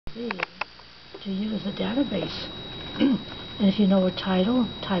be to use a database. And if you know a title,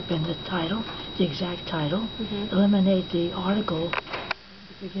 type in the title, the exact title, eliminate the article,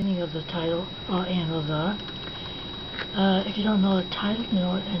 the beginning of the title, and of the. If you don't know the title, you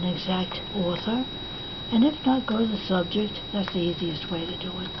know an exact author. And if not, go to the subject. That's the easiest way to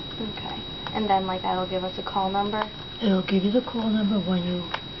do it. Okay. And then, like, that'll give us a call number? It'll give you the call number when you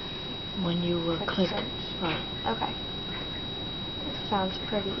click. Right. Okay. Sounds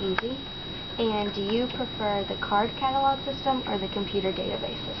pretty easy. And do you prefer the card catalog system or the computer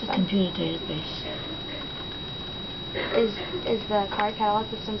database system? The computer database. Is the card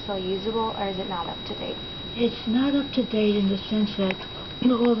catalog system still usable, or is it not up to date? It's not up to date in the sense that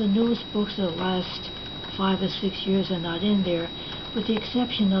all the newest books of the last 5 or 6 years are not in there, with the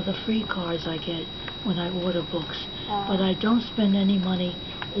exception of the free cards I get when I order books. But I don't spend any money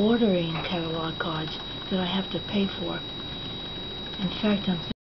ordering catalog cards that I have to pay for. In fact, I'm